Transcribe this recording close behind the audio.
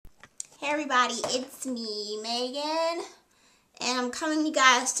Hey everybody, it's me, Megan, and I'm coming to you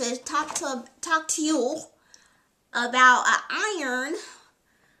guys to talk to you about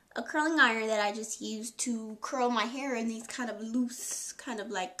a curling iron that I just used to curl my hair in these kind of loose, kind of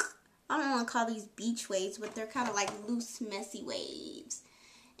like, I don't want to call these beach waves, but they're kind of like loose, messy waves.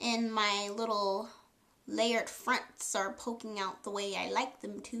 And my little layered fronts are poking out the way I like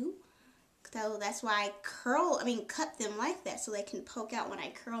them to. So that's why I cut them like that so they can poke out when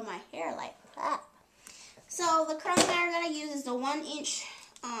I curl my hair like that. So the curling iron that I use is the 1-inch,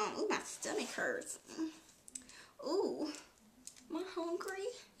 ooh, my stomach hurts. Ooh, am I hungry?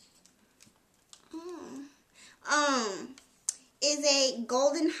 Is a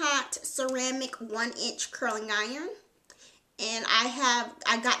golden hot ceramic 1-inch curling iron. And I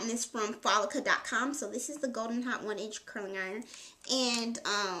gotten this from Follica.com. So this is the golden hot 1-inch curling iron. And,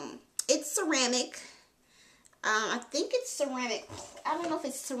 it's ceramic. I think it's ceramic. I don't know if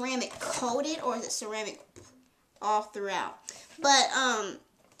it's ceramic coated or is it ceramic all throughout. But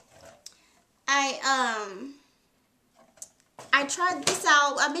I tried this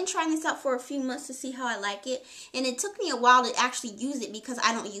out. I've been trying this out for a few months to see how I like it, and it took me a while to actually use it because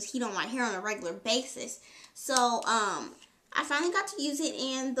I don't use heat on my hair on a regular basis. So I finally got to use it,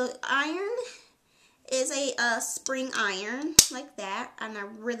 and the iron is a spring iron like that, and I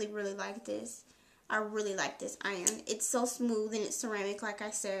really like this. I really like this iron. It's so smooth and it's ceramic, like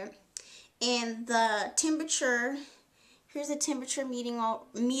I said. And the temperature, here's a temperature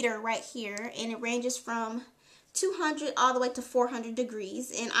meter right here, and it ranges from 200 all the way to 400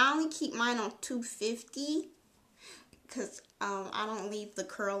 degrees. And I only keep mine on 250 because I don't leave the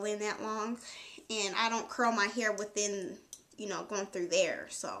curl in that long, and I don't curl my hair within, going through there.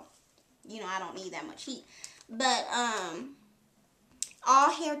 So, I don't need that much heat. But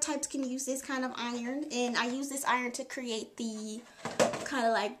all hair types can use this kind of iron, and I use this iron to create the kind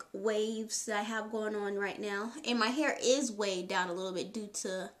of like waves that I have going on right now. And my hair is weighed down a little bit due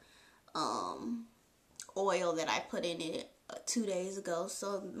to oil that I put in it 2 days ago,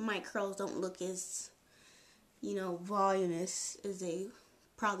 so my curls don't look as voluminous as they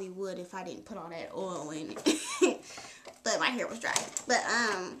probably would if I didn't put all that oil in it. But my hair was dry. But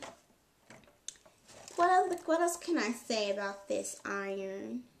what else can I say about this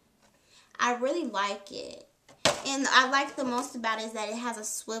iron? I really like it. And I like the most about it is that it has a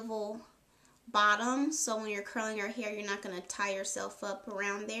swivel bottom. So when you're curling your hair, you're not going to tie yourself up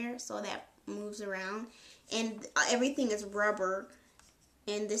around there. So that moves around. And everything is rubber.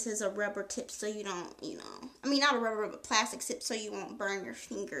 And this is a rubber tip so you don't, not a rubber, but plastic tip so you won't burn your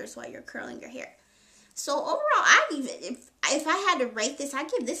fingers while you're curling your hair. So overall, if I had to rate this, I'd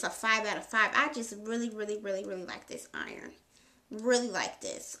give this a 5 out of 5. I just really like this iron. Really like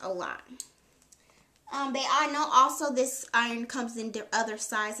this a lot. I know also this iron comes in other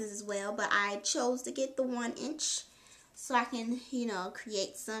sizes as well, but I chose to get the 1-inch so I can,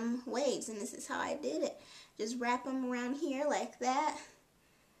 create some waves. And this is how I did it. Just wrap them around here like that.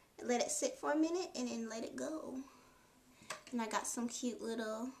 Let it sit for a minute and then let it go. And I got some cute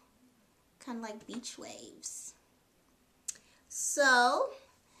little kind of like beach waves. So,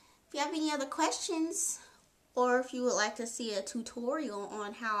 if you have any other questions, or if you would like to see a tutorial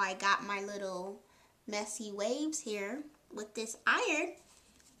on how I got my little messy waves here with this iron,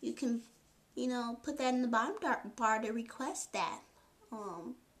 you can, put that in the bottom bar to request that.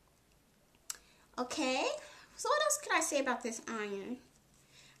 Okay, so what else can I say about this iron?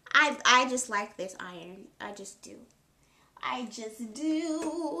 I just like this iron. I just do.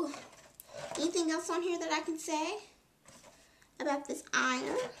 Anything else on here that I can say about this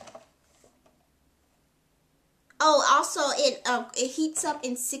iron? Oh, also it heats up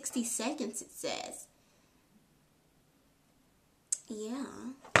in 60 seconds, it says. Yeah,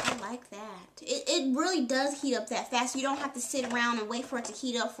 I like that. It really does heat up that fast. You don't have to sit around and wait for it to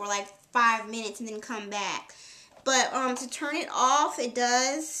heat up for like 5 minutes and then come back. But to turn it off, it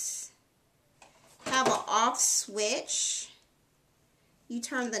does have an off switch. You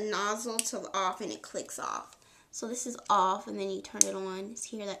turn the nozzle to off and it clicks off. So this is off and then you turn it on. Just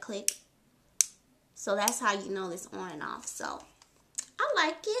hear that click. So that's how you know it's on and off. So I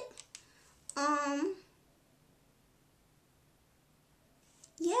like it.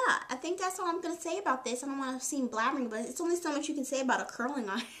 Yeah, I think that's all I'm going to say about this. I don't want to seem blabbering, but it's only so much you can say about a curling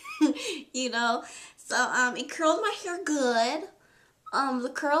iron, So it curled my hair good.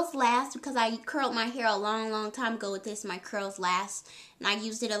 The curls last because I curled my hair a long time ago with this. My curls last, and I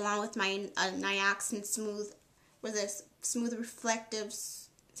used it along with my Nioxin Smooth with a smooth reflective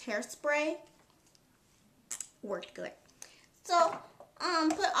hairspray. Worked good. So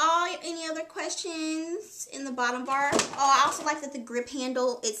put all any other questions in the bottom bar. Oh, I also like that the grip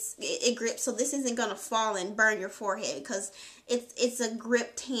handle, it grips, so this isn't gonna fall and burn your forehead because it's a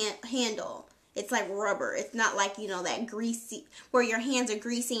gripped handle. It's like rubber. It's not like, you know, that greasy, where your hands are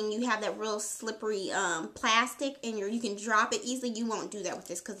greasy and you have that real slippery plastic and you can drop it easily. You won't do that with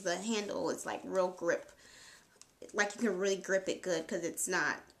this because the handle is like real grip. Like you can really grip it good because it's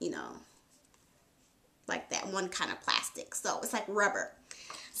not, you know, like that one kind of plastic. So it's like rubber.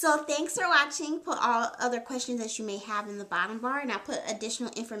 So thanks for watching. Put all other questions that you may have in the bottom bar, and I'll put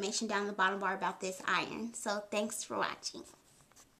additional information down in the bottom bar about this iron. So thanks for watching.